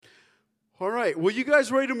All right, well, you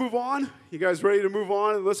guys ready to move on? You guys ready to move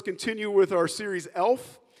on? And let's continue with our series,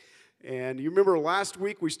 Elf. And you remember last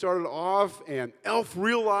week we started off, and Elf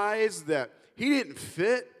realized that he didn't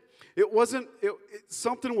fit.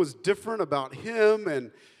 Something was different about him, and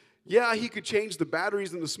yeah, he could change the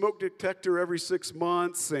batteries in the smoke detector every 6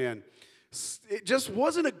 months, and it just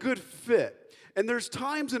wasn't a good fit. And there's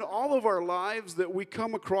times in all of our lives that we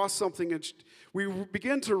come across something and we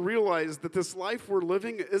begin to realize that this life we're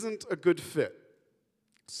living isn't a good fit.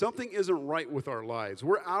 Something isn't right with our lives.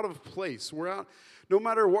 We're out of place. We're out, no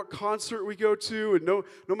matter what concert we go to and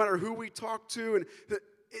no matter who we talk to. And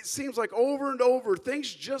it seems like over and over,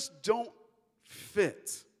 things just don't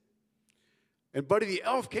fit. And Buddy the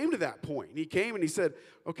Elf came to that point. He came and he said,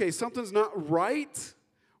 okay, something's not right.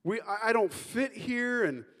 I don't fit here.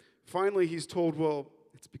 And finally he's told, well,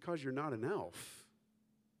 it's because you're not an elf.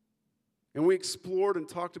 And we explored and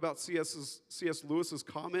talked about C.S. Lewis's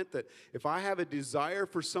comment that if I have a desire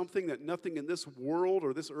for something that nothing in this world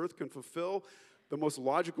or this earth can fulfill, the most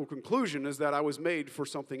logical conclusion is that I was made for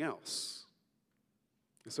something else.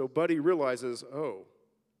 And so Buddy realizes, oh,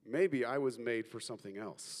 maybe I was made for something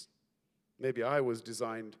else. Maybe I was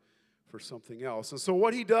designed for something else. And so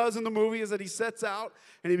what he does in the movie is that he sets out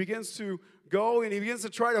and he begins to go and he begins to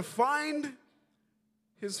try to find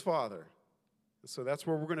his father. So that's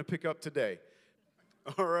where we're going to pick up today.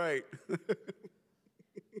 All right.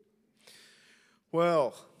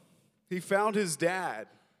 Well, he found his dad,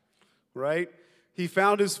 right? He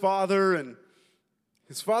found his father, and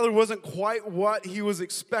his father wasn't quite what he was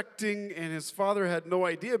expecting, and his father had no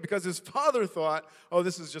idea because his father thought, oh,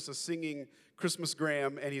 this is just a singing Christmas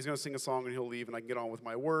gram, and he's going to sing a song, and he'll leave, and I can get on with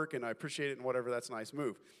my work, and I appreciate it, and whatever, that's a nice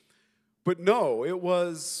move. But no, it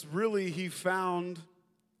was really he found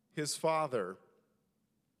his father.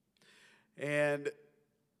 And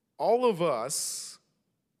all of us,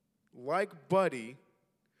 like Buddy,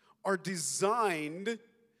 are designed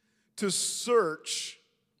to search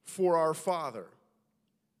for our Father.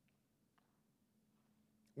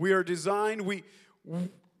 We are designed,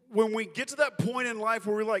 when we get to that point in life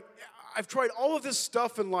where we're like, I've tried all of this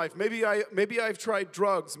stuff in life. Maybe I've tried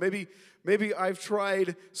drugs. Maybe I've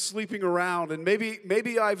tried sleeping around. And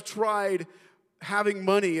maybe I've tried having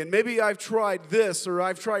money, and maybe I've tried this or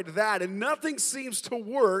I've tried that, and nothing seems to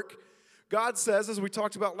work. God says, as we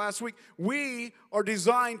talked about last week, we are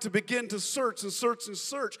designed to begin to search and search and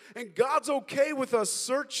search. And God's okay with us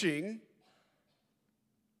searching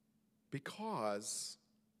because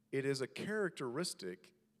it is a characteristic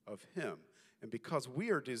of Him. And because we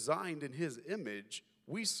are designed in His image,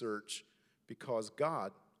 we search because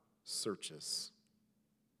God searches.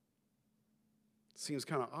 Seems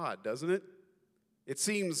kind of odd, doesn't it? It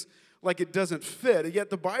seems like it doesn't fit, and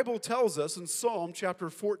yet the Bible tells us in Psalm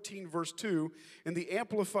chapter 14, verse 2, in the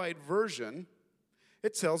Amplified Version,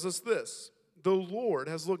 it tells us this: the Lord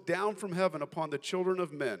has looked down from heaven upon the children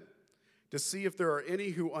of men to see if there are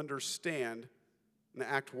any who understand and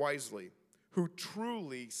act wisely, who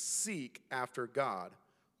truly seek after God,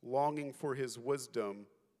 longing for His wisdom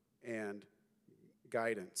and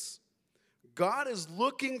guidance. God is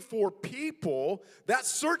looking for people that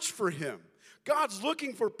search for Him. God's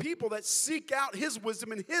looking for people that seek out His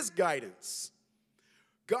wisdom and His guidance.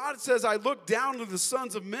 God says, I look down to the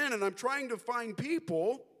sons of men, and I'm trying to find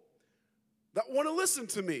people that want to listen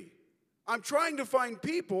to me. I'm trying to find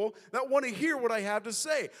people that want to hear what I have to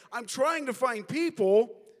say. I'm trying to find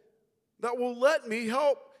people that will let me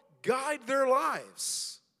help guide their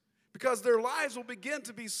lives, because their lives will begin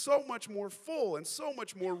to be so much more full and so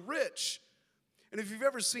much more rich. And if you've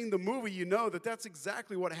ever seen the movie, you know that that's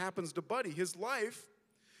exactly what happens to Buddy. His life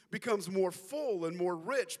becomes more full and more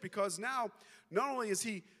rich because now not only is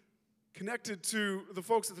he connected to the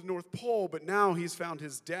folks at the North Pole, but now he's found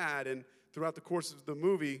his dad. And throughout the course of the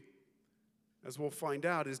movie, as we'll find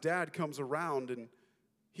out, his dad comes around and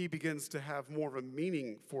he begins to have more of a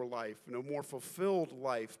meaning for life and a more fulfilled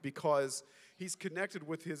life because he's connected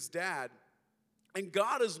with his dad. And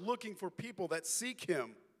God is looking for people that seek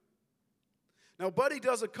Him. Now, Buddy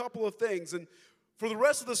does a couple of things, and for the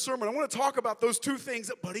rest of the sermon, I want to talk about those two things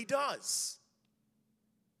that Buddy does.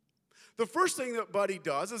 The first thing that Buddy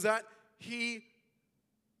does is that he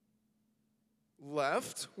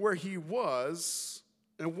left where he was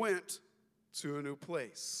and went to a new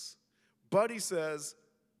place. Buddy says,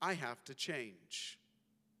 I have to change.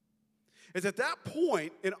 It's at that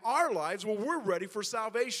point in our lives where we're ready for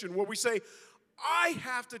salvation, where we say, I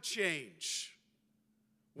have to change.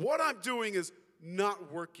 What I'm doing is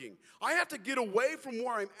not working. I have to get away from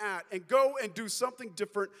where I'm at and go and do something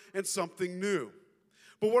different and something new.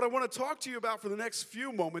 But what I want to talk to you about for the next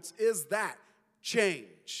few moments is that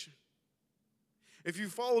change. If you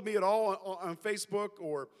follow me at all on Facebook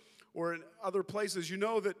or in other places, you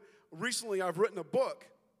know that recently I've written a book.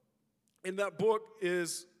 And that book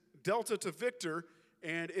is Delta to Victor,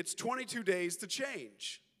 and it's 22 Days to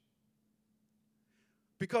Change.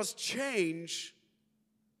 Because change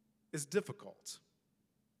is difficult.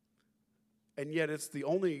 And yet it's the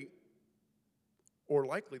only, or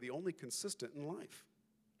likely the only consistent in life.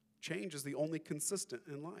 Change is the only consistent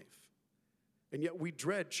in life. And yet we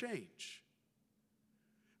dread change.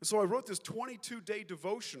 And so I wrote this 22-day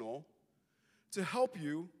devotional to help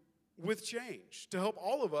you with change, to help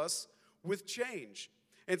all of us with change.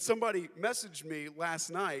 And somebody messaged me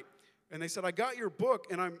last night, and they said, I got your book,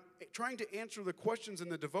 and I'm trying to answer the questions in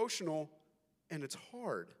the devotional, and it's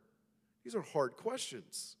hard. These are hard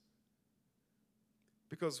questions.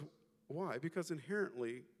 Because why? Because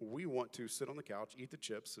inherently, we want to sit on the couch, eat the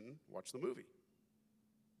chips, and watch the movie.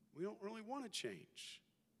 We don't really want to change.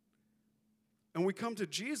 And we come to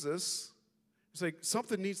Jesus, it's like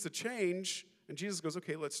something needs to change, and Jesus goes,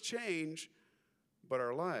 okay, let's change. But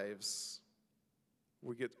our lives,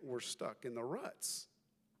 we're stuck in the ruts.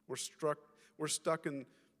 We're stuck in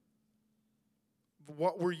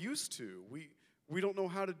what we're used to. We don't know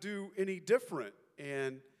how to do any different,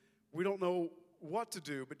 and we don't know what to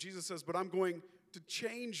do. But Jesus says, but I'm going to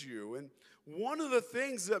change you. And one of the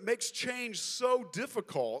things that makes change so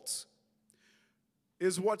difficult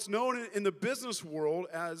is what's known in the business world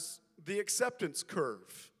as the acceptance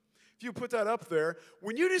curve. If you put that up there,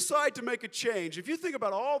 when you decide to make a change, if you think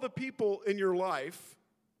about all the people in your life,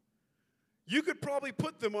 you could probably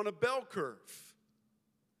put them on a bell curve.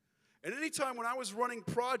 And any time when I was running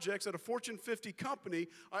projects at a Fortune 50 company,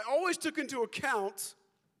 I always took into account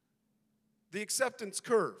the acceptance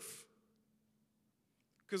curve.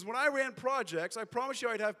 Because when I ran projects, I promise you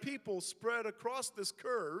I'd have people spread across this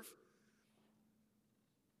curve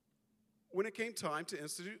when it came time to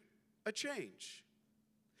institute a change.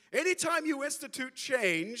 Anytime you institute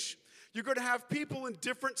change, you're going to have people in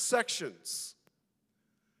different sections.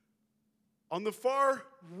 On the far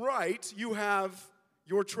right, you have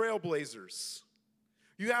your trailblazers.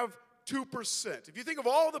 You have 2%. If you think of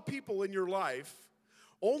all the people in your life,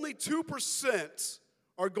 only 2%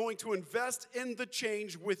 are going to invest in the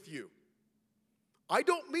change with you. I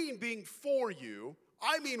don't mean being for you.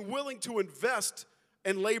 I mean willing to invest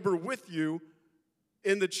and labor with you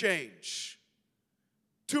in the change.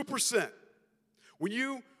 2%. When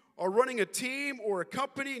you are running a team or a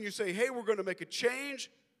company and you say, hey, we're going to make a change,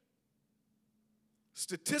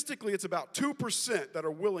 statistically it's about 2% that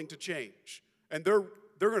are willing to change. And they're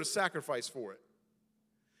going to sacrifice for it.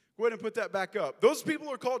 Go ahead and put that back up. Those people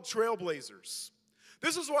are called trailblazers.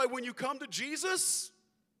 This is why when you come to Jesus,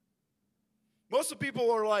 most of the people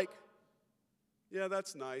are like, yeah,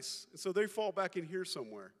 that's nice. And so they fall back in here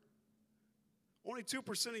somewhere. Only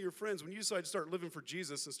 2% of your friends, when you decide to start living for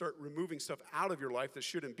Jesus and start removing stuff out of your life that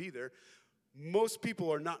shouldn't be there, most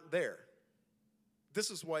people are not there. This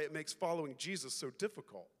is why it makes following Jesus so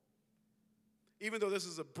difficult. Even though this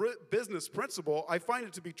is a business principle, I find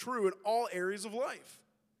it to be true in all areas of life.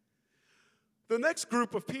 The next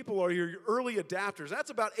group of people are your early adapters. That's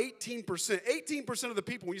about 18%. 18% of the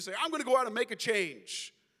people, when you say, I'm going to go out and make a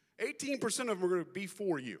change, 18% of them are going to be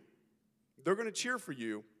for you. They're going to cheer for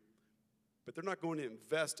you, but they're not going to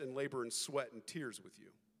invest in labor and sweat and tears with you.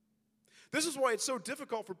 This is why it's so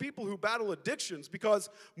difficult for people who battle addictions, because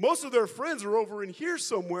most of their friends are over in here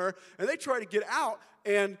somewhere, and they try to get out,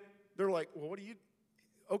 and they're like, well, what do you,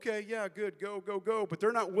 okay, yeah, good, go. But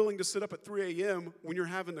they're not willing to sit up at 3 a.m. when you're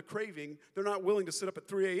having the craving. They're not willing to sit up at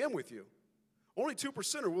 3 a.m. with you. Only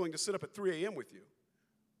 2% are willing to sit up at 3 a.m. with you.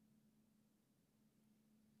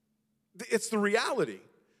 It's the reality.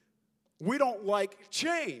 We don't like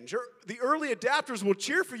change. The early adapters will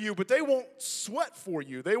cheer for you, but they won't sweat for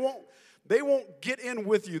you. They won't get in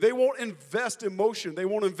with you. They won't invest emotion. They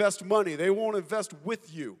won't invest money. They won't invest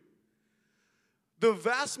with you. The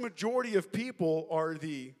vast majority of people are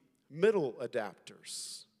the middle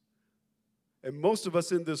adapters. And most of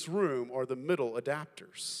us in this room are the middle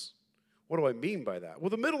adapters. What do I mean by that?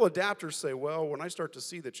 Well, the middle adapters say, well, when I start to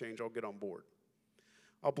see the change, I'll get on board.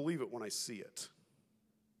 I'll believe it when I see it.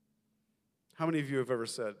 How many of you have ever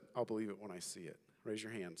said, I'll believe it when I see it? Raise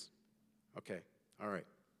your hands. Okay, all right.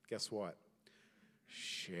 Guess what?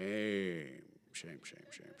 Shame.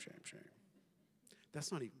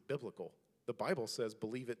 That's not even biblical. The Bible says,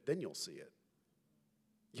 believe it, then you'll see it.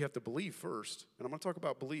 You have to believe first. And I'm going to talk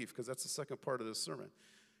about belief because that's the second part of this sermon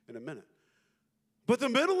in a minute. But the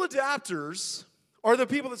middle adapters are the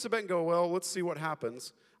people that sit back and go, well, let's see what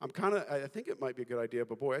happens. I think it might be a good idea,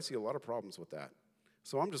 but boy, I see a lot of problems with that.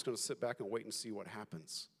 So I'm just going to sit back and wait and see what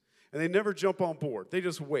happens. And they never jump on board. They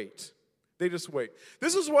just wait. They just wait.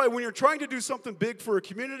 This is why when you're trying to do something big for a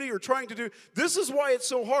community or this is why it's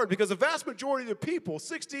so hard, because the vast majority of the people,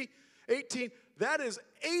 60, 18, that is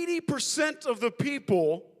 80% of the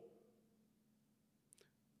people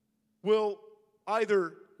will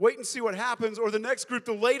either wait and see what happens, or the next group,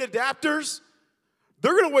 the late adapters,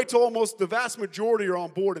 they're going to wait till almost the vast majority are on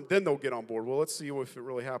board, and then they'll get on board. Well, let's see if it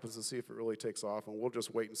really happens and see if it really takes off, and we'll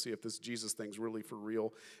just wait and see if this Jesus thing's really for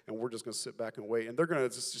real, and we're just going to sit back and wait. And they're going to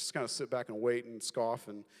just kind of sit back and wait and scoff,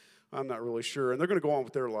 and I'm not really sure. And they're going to go on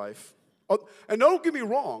with their life. And don't get me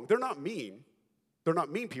wrong, they're not mean. They're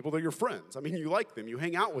not mean people. They're your friends. I mean, you like them. You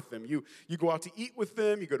hang out with them. You go out to eat with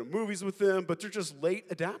them. You go to movies with them, but they're just late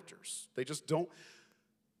adapters. They just don't.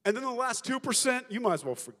 And then the last 2%, you might as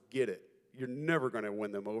well forget it. You're never going to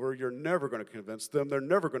win them over. You're never going to convince them. They're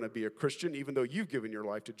never going to be a Christian, even though you've given your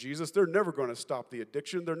life to Jesus. They're never going to stop the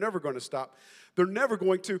addiction. They're never going to stop. They're never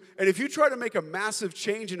going to. And if you try to make a massive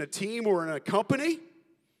change in a team or in a company,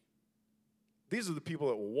 these are the people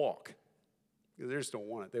that will walk. They just don't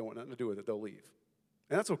want it. They want nothing to do with it. They'll leave.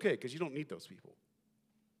 And that's okay, because you don't need those people.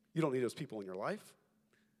 You don't need those people in your life.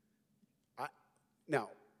 Now,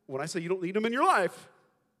 when I say you don't need them in your life,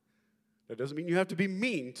 that doesn't mean you have to be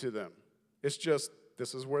mean to them. It's just,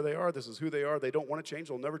 this is where they are. This is who they are. They don't want to change.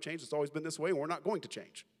 They'll never change. It's always been this way, and we're not going to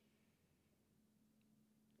change.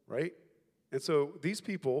 Right? And so these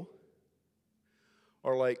people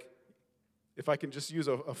are like, if I can just use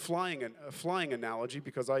a flying analogy,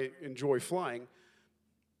 because I enjoy flying,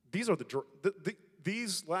 these are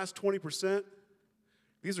these last 20%,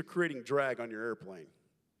 these are creating drag on your airplane.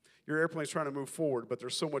 Your airplane's trying to move forward, but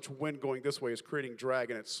there's so much wind going this way, it's creating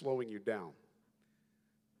drag, and it's slowing you down.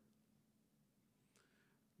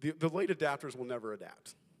 The late adapters will never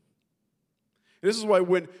adapt. And this is why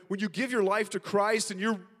when you give your life to Christ and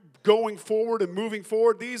you're going forward and moving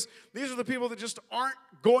forward, these are the people that just aren't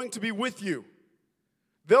going to be with you.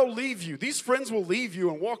 They'll leave you. These friends will leave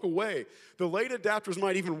you and walk away. The late adapters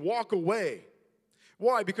might even walk away.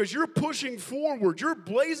 Why? Because you're pushing forward. You're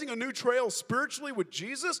blazing a new trail spiritually with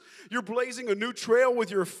Jesus. You're blazing a new trail with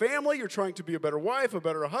your family. You're trying to be a better wife, a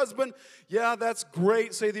better husband. Yeah, that's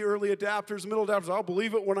great. Say the early adapters, middle adapters, I'll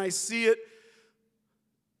believe it when I see it.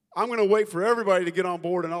 I'm going to wait for everybody to get on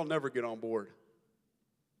board, and I'll never get on board.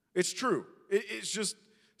 It's true. It's just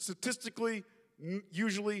statistically,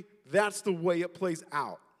 usually, that's the way it plays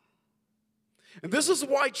out. And this is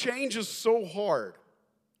why change is so hard.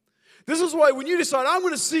 This is why when you decide, I'm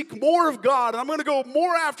going to seek more of God, and I'm going to go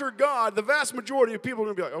more after God, the vast majority of people are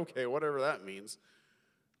going to be like, okay, whatever that means.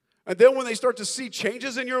 And then when they start to see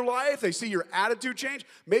changes in your life, they see your attitude change,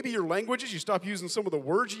 maybe your languages, you stop using some of the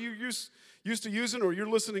words you used to using, or you're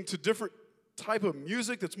listening to different type of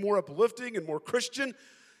music that's more uplifting and more Christian.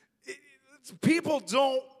 We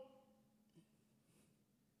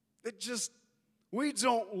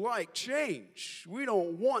don't like change. We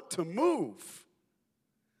don't want to move.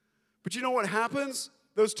 But you know what happens?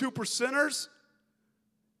 Those 2%ers,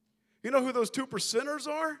 you know who those 2%ers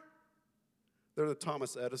are? They're the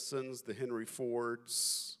Thomas Edisons, the Henry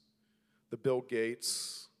Fords, the Bill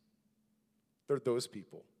Gates. They're those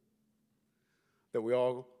people that we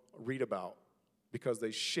all read about because they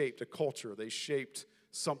shaped a culture. They shaped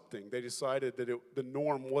something. They decided that the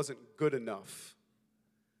norm wasn't good enough.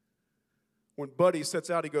 When Buddy sets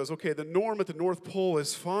out, he goes, okay, the norm at the North Pole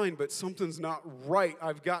is fine, but something's not right.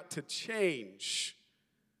 I've got to change.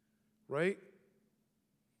 Right?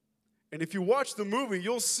 And if you watch the movie,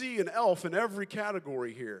 you'll see an elf in every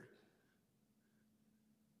category here.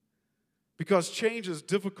 Because change is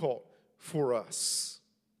difficult for us.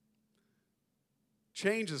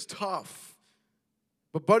 Change is tough.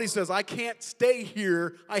 But Buddy says, I can't stay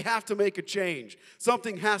here. I have to make a change.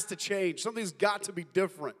 Something has to change. Something's got to be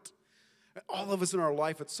different. And all of us in our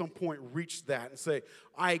life at some point reach that and say,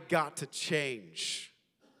 I got to change.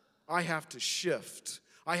 I have to shift.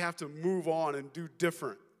 I have to move on and do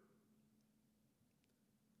different.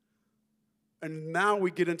 And now we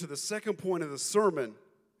get into the second point of the sermon,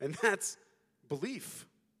 and that's belief.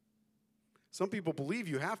 Some people believe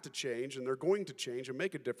you have to change, and they're going to change and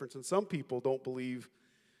make a difference, and some people don't believe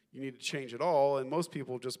you need to change at all, and most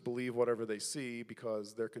people just believe whatever they see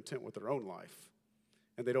because they're content with their own life.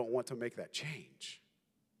 And they don't want to make that change.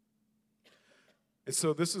 And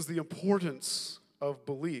so this is the importance of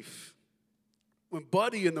belief. When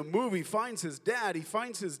Buddy in the movie finds his dad, he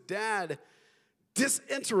finds his dad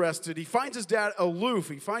disinterested. He finds his dad aloof.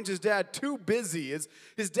 He finds his dad too busy.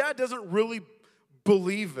 His dad doesn't really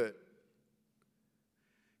believe it.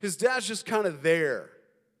 His dad's just kind of there.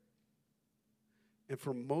 And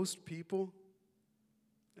for most people,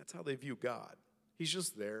 that's how they view God. He's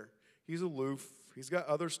just there. He's aloof. He's got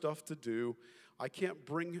other stuff to do. I can't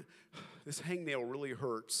bring, this hangnail really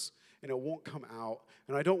hurts, and it won't come out,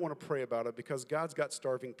 and I don't want to pray about it because God's got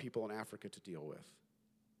starving people in Africa to deal with.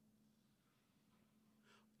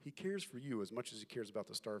 He cares for you as much as he cares about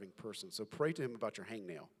the starving person, so pray to him about your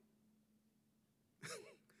hangnail.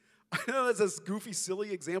 I know that's a goofy,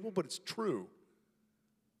 silly example, but it's true.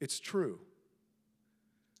 It's true.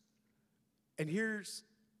 And here's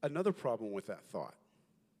another problem with that thought.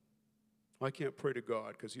 I can't pray to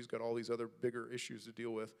God because he's got all these other bigger issues to deal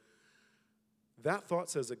with. That thought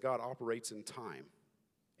says that God operates in time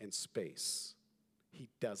and space. He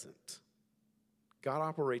doesn't. God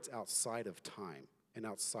operates outside of time and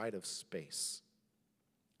outside of space.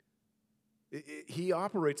 He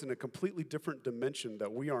operates in a completely different dimension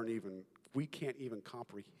that we can't even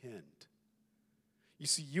comprehend. You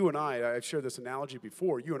see, you and I've shared this analogy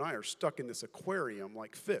before, you and I are stuck in this aquarium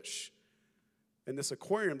like fish. And this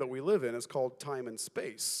aquarium that we live in is called time and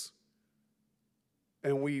space.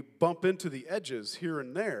 And we bump into the edges here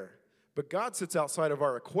and there. But God sits outside of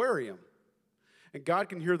our aquarium. And God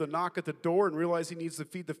can hear the knock at the door and realize he needs to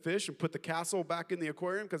feed the fish and put the castle back in the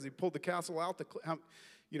aquarium because he pulled the castle out. The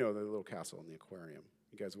little castle in the aquarium.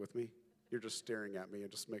 You guys with me? You're just staring at me and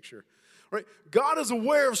just make sure. Right? God is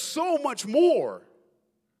aware of so much more.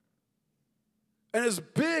 And as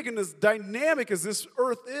big and as dynamic as this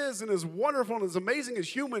earth is and as wonderful and as amazing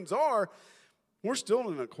as humans are, we're still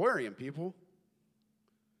in an aquarium, people.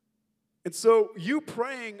 And so you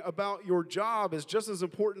praying about your job is just as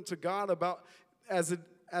important to God as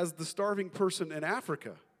the starving person in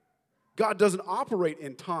Africa. God doesn't operate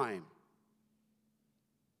in time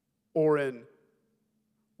or in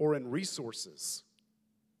resources.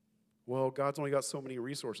 Well, God's only got so many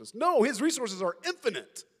resources. No, his resources are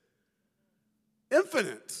infinite.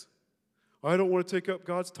 Infinite. I don't want to take up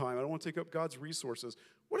God's time. I don't want to take up God's resources.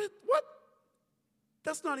 What?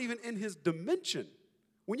 That's not even in his dimension.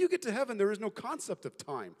 When you get to heaven, there is no concept of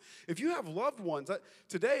time. If you have loved ones,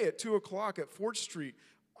 today at 2 o'clock at 4th Street,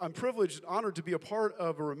 I'm privileged and honored to be a part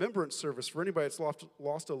of a remembrance service for anybody that's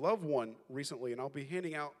lost a loved one recently, and I'll be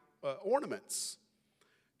handing out ornaments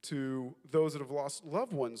to those that have lost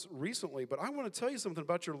loved ones recently. But I want to tell you something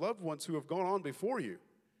about your loved ones who have gone on before you.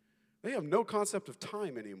 They have no concept of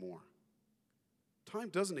time anymore. Time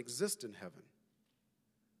doesn't exist in heaven.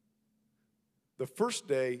 The first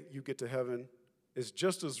day you get to heaven is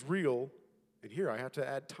just as real, and here I have to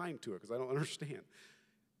add time to it because I don't understand.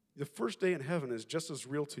 The first day in heaven is just as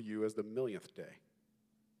real to you as the millionth day.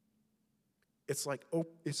 It's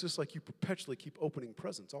just like you perpetually keep opening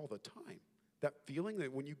presents all the time. That feeling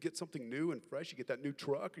that when you get something new and fresh, you get that new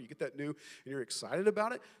truck or you get that new, and you're excited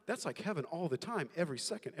about it, that's like heaven all the time, every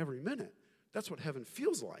second, every minute. That's what heaven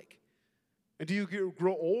feels like. And do you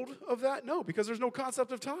grow old of that? No, because there's no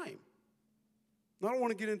concept of time. I don't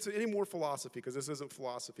want to get into any more philosophy because this isn't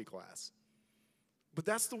philosophy class. But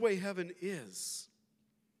that's the way heaven is.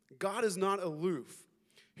 God is not aloof.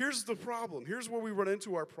 Here's the problem. Here's where we run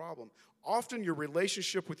into our problem. Often your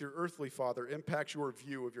relationship with your earthly father impacts your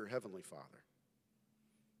view of your heavenly Father.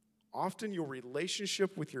 Often your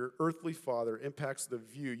relationship with your earthly father impacts the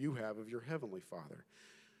view you have of your heavenly Father.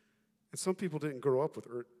 And some people didn't grow up with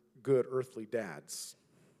good earthly dads.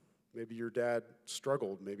 Maybe your dad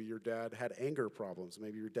struggled. Maybe your dad had anger problems.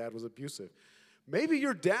 Maybe your dad was abusive. Maybe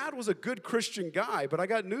your dad was a good Christian guy, but I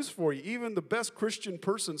got news for you. Even the best Christian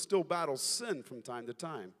person still battles sin from time to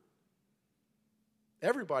time.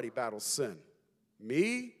 Everybody battles sin.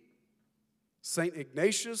 Me, St.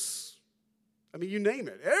 Ignatius, you name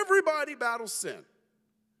it. Everybody battles sin.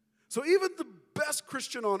 So even the best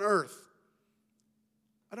Christian on earth,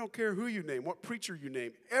 I don't care who you name, what preacher you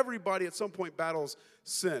name, everybody at some point battles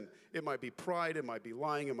sin. It might be pride, it might be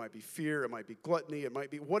lying, it might be fear, it might be gluttony, it might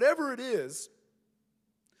be whatever it is.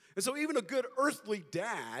 And so even a good earthly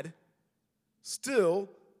dad still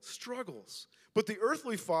struggles. But the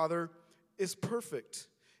earthly father is perfect.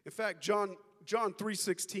 In fact, John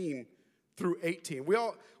 3:16 through 18. We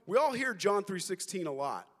all hear John 3:16 a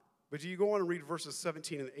lot. But do you go on and read verses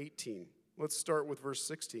 17 and 18? Let's start with verse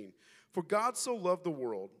 16. For God so loved the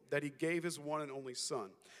world that he gave his one and only Son,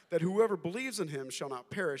 that whoever believes in him shall not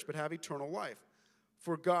perish but have eternal life.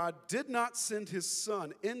 For God did not send his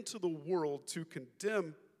Son into the world to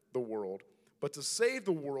condemn the world, but to save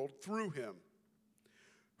the world through him.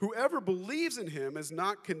 Whoever believes in him is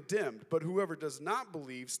not condemned, but whoever does not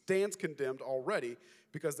believe stands condemned already,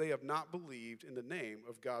 because they have not believed in the name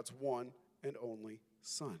of God's one and only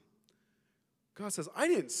Son. God says, I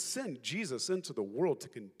didn't send Jesus into the world to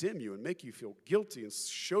condemn you and make you feel guilty and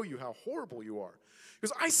show you how horrible you are.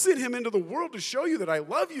 Because I sent him into the world to show you that I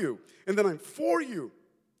love you and that I'm for you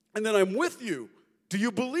And then I'm with you. Do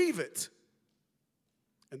you believe it?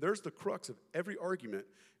 And there's the crux of every argument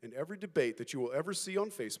and every debate that you will ever see on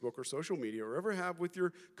Facebook or social media or ever have with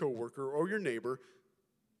your coworker or your neighbor,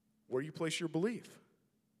 where you place your belief.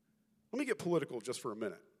 Let me get political just for a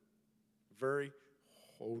minute.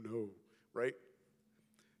 Oh no, right?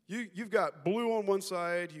 You've got blue on one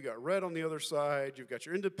side, you got red on the other side, you've got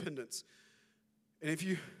your independents. And if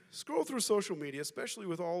you scroll through social media, especially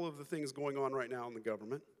with all of the things going on right now in the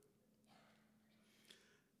government,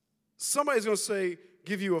 somebody's going to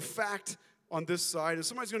give you a fact on this side, and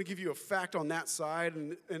somebody's going to give you a fact on that side,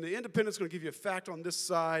 and the independent's going to give you a fact on this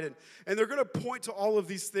side, and they're going to point to all of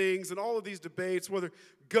these things and all of these debates, whether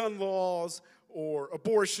gun laws or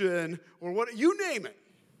abortion or what, you name it.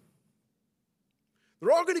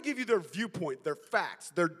 They're all going to give you their viewpoint, their facts,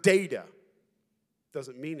 their data.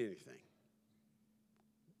 Doesn't mean anything.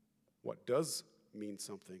 What does mean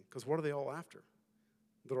something? Because what are they all after?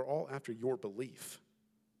 They're all after your belief.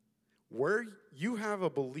 Where you have a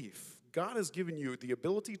belief, God has given you the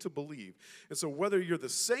ability to believe. And so whether you're the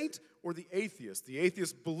saint or the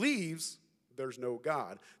atheist believes there's no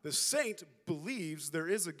God. The saint believes there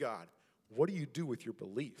is a God. What do you do with your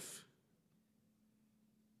belief?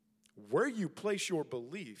 Where you place your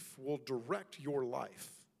belief will direct your life.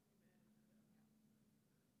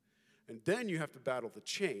 And then you have to battle the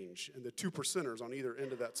change and the 2%ers on either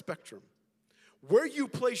end of that spectrum. Where you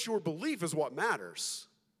place your belief is what matters.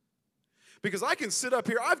 Because I can sit up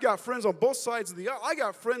here, I've got friends on both sides of the aisle. I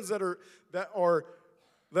got friends that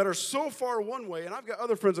are so far one way, and I've got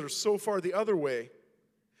other friends that are so far the other way.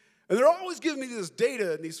 And they're always giving me this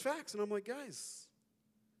data and these facts, and I'm like, guys,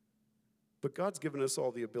 but God's given us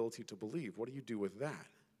all the ability to believe. What do you do with that?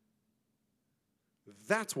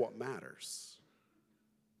 That's what matters.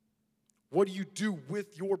 What do you do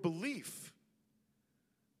with your belief?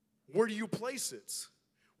 Where do you place it?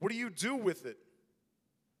 What do you do with it?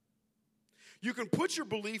 You can put your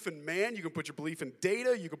belief in man, you can put your belief in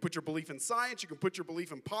data, you can put your belief in science, you can put your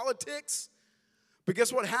belief in politics. But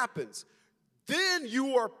guess what happens? Then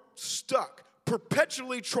you are stuck,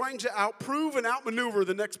 perpetually trying to outprove and outmaneuver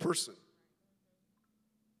the next person.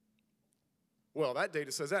 Well, that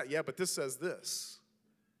data says that. Yeah, but this says this.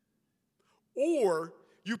 Or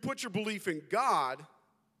you put your belief in God,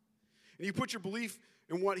 and you put your belief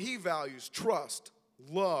in what He values: trust,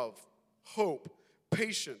 love, hope,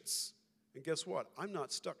 patience. And guess what? I'm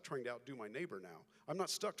not stuck trying to outdo my neighbor now. I'm not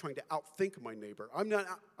stuck trying to outthink my neighbor.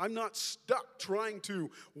 I'm not stuck trying to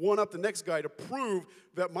one-up the next guy to prove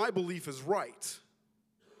that my belief is right.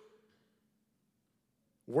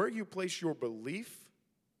 Where you place your belief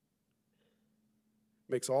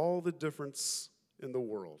makes all the difference in the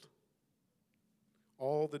world.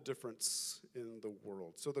 All the difference in the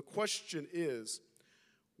world. So the question is,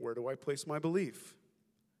 where do I place my belief?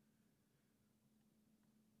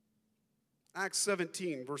 Acts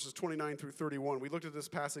 17, verses 29 through 31. We looked at this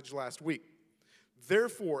passage last week.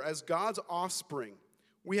 Therefore, as God's offspring,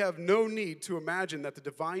 we have no need to imagine that the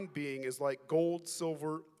divine being is like gold,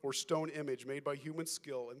 silver, or stone image made by human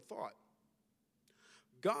skill and thought.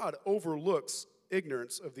 God overlooks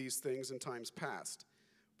ignorance of these things in times past,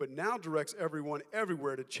 but now directs everyone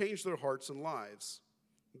everywhere to change their hearts and lives.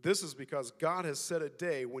 This is because God has set a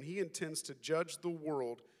day when He intends to judge the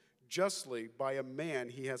world justly by a man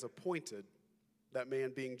He has appointed, that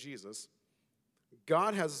man being Jesus.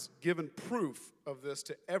 God has given proof of this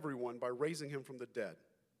to everyone by raising Him from the dead.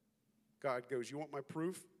 God goes, you want my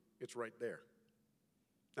proof? It's right there.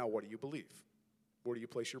 Now, what do you believe? Where do you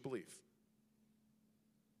place your belief?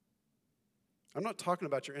 I'm not talking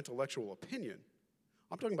about your intellectual opinion.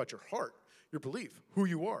 I'm talking about your heart, your belief, who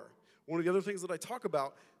you are. One of the other things that I talk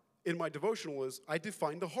about in my devotional is I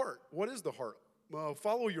define the heart. What is the heart?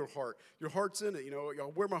 Follow your heart. Your heart's in it. You know, I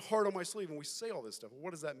wear my heart on my sleeve, and we say all this stuff.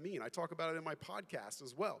 What does that mean? I talk about it in my podcast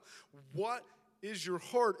as well. What is your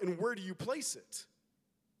heart, and where do you place it?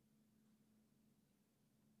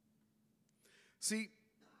 See,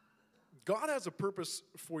 God has a purpose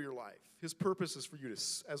for your life. His purpose is for you to,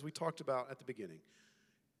 as we talked about at the beginning,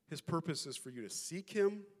 His purpose is for you to seek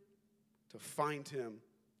Him, to find Him,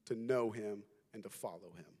 to know Him, and to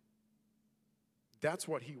follow Him. That's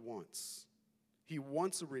what He wants. He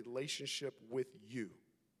wants a relationship with you.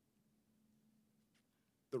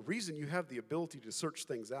 The reason you have the ability to search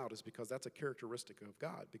things out is because that's a characteristic of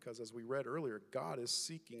God. Because as we read earlier, God is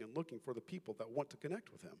seeking and looking for the people that want to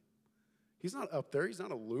connect with Him. He's not up there. He's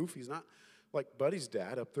not aloof. He's not like Buddy's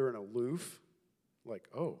dad up there and aloof. Like,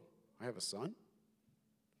 oh, I have a son?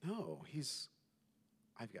 No,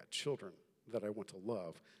 I've got children that I want to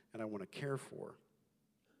love and I want to care for.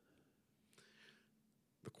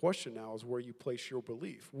 The question now is where you place your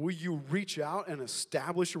belief. Will you reach out and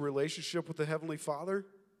establish a relationship with the Heavenly Father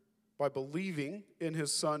by believing in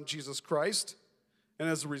His Son, Jesus Christ, and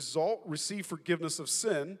as a result, receive forgiveness of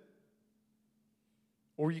sin?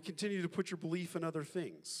 Or you continue to put your belief in other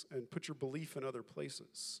things and put your belief in other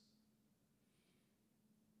places?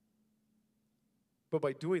 But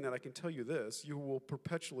by doing that, I can tell you this, you will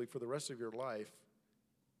perpetually, for the rest of your life,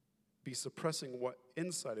 be suppressing what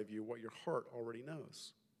inside of you, what your heart already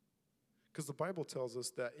knows. Because the Bible tells us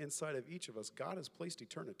that inside of each of us, God has placed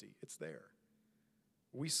eternity. It's there.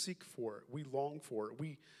 We seek for it. We long for it.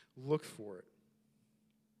 We look for it.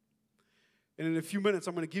 And in a few minutes,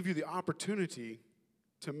 I'm going to give you the opportunity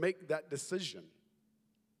to make that decision.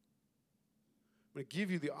 I'm going to give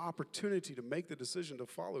you the opportunity to make the decision to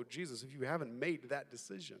follow Jesus if you haven't made that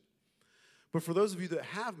decision. But for those of you that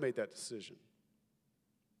have made that decision,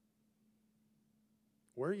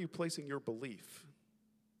 where are you placing your belief?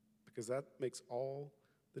 Because that makes all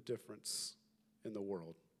the difference in the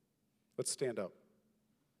world. Let's stand up.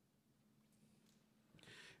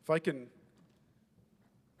 If I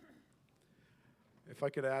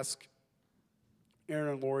could ask Aaron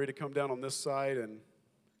and Lori to come down on this side, and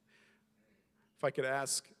if I could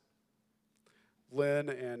ask Lynn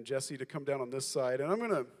and Jesse to come down on this side, and I'm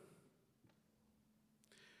going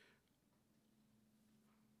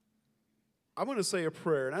to say a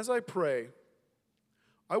prayer, and as I pray,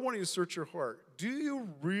 I want you to search your heart. Do you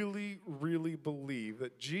really, really believe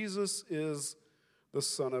that Jesus is the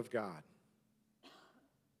Son of God?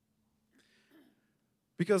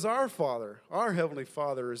 Because our Father, our Heavenly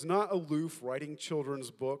Father, is not aloof writing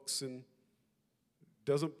children's books and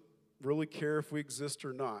doesn't really care if we exist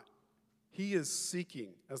or not. He is seeking,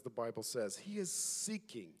 as the Bible says, He is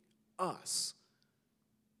seeking us.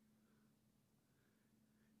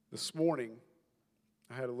 This morning,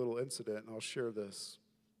 I had a little incident, and I'll share this.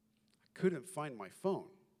 I couldn't find my phone.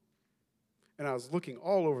 And I was looking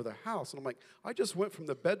all over the house, and I'm like, I just went from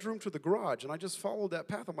the bedroom to the garage, and I just followed that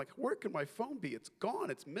path. I'm like, where can my phone be? It's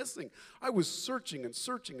gone. It's missing. I was searching and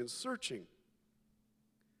searching and searching.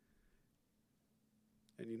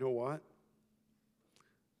 And you know what?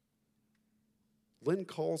 Lynn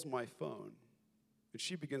calls my phone, and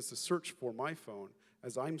she begins to search for my phone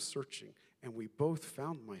as I'm searching, and we both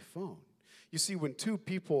found my phone. You see, when two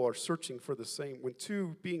people are searching for the same, when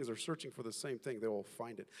two beings are searching for the same thing, they will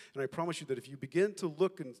find it. And I promise you that if you begin to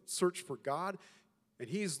look and search for God, and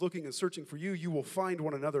He's looking and searching for you, you will find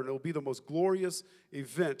one another, and it will be the most glorious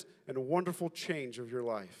event and a wonderful change of your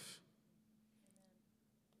life.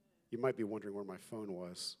 You might be wondering where my phone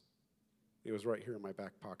was. It was right here in my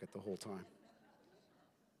back pocket the whole time.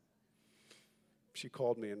 She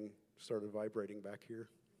called me and started vibrating back here.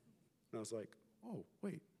 And I was like, oh,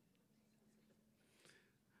 wait.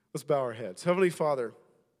 Let's bow our heads. Heavenly Father,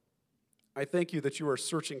 I thank you that you are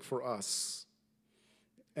searching for us.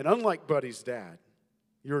 And unlike Buddy's dad,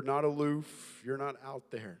 you're not aloof, you're not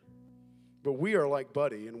out there. But we are like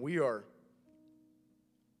Buddy, and we are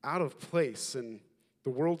out of place, and the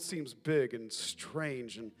world seems big and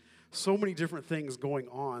strange, and so many different things going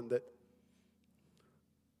on that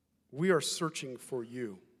we are searching for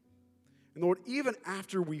you. And Lord, even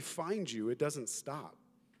after we find you, it doesn't stop.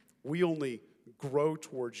 We only grow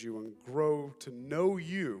towards you and grow to know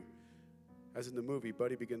you. As in the movie,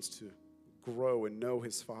 Buddy begins to grow and know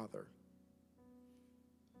his father.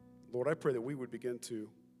 Lord, I pray that we would begin to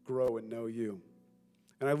grow and know you.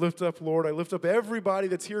 And I lift up, Lord, everybody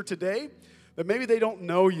that's here today that maybe they don't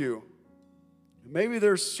know you. Maybe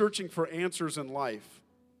they're searching for answers in life.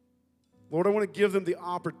 Lord, I want to give them the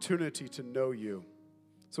opportunity to know you.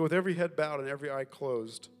 So with every head bowed and every eye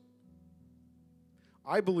closed,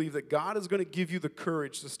 I believe that God is going to give you the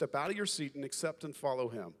courage to step out of your seat and accept and follow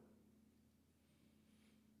Him.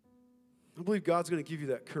 I believe God's going to give you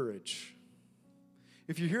that courage.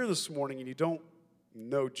 If you're here this morning and you don't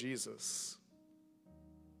know Jesus,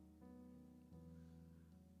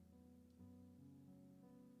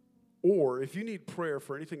 or if you need prayer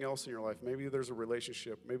for anything else in your life, maybe there's a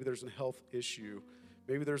relationship, maybe there's a health issue,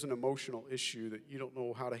 maybe there's an emotional issue that you don't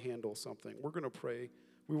know how to handle something, we're going to pray.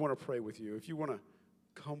 We want to pray with you. If you want to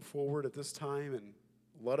come forward at this time and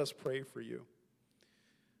let us pray for you.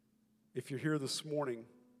 If you're here this morning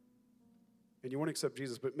and you want to accept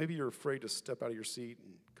Jesus, but maybe you're afraid to step out of your seat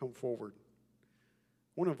and come forward,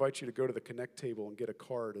 I want to invite you to go to the Connect table and get a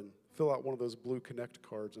card and fill out one of those blue Connect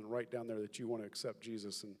cards and write down there that you want to accept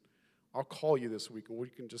Jesus. And I'll call you this week and we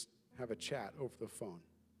can just have a chat over the phone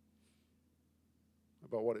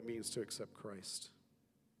about what it means to accept Christ.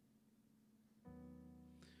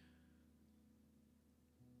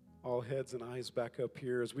 All heads and eyes back up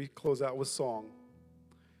here as we close out with song.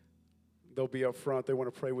 They'll be up front. They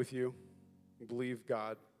want to pray with you and believe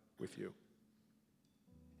God with you.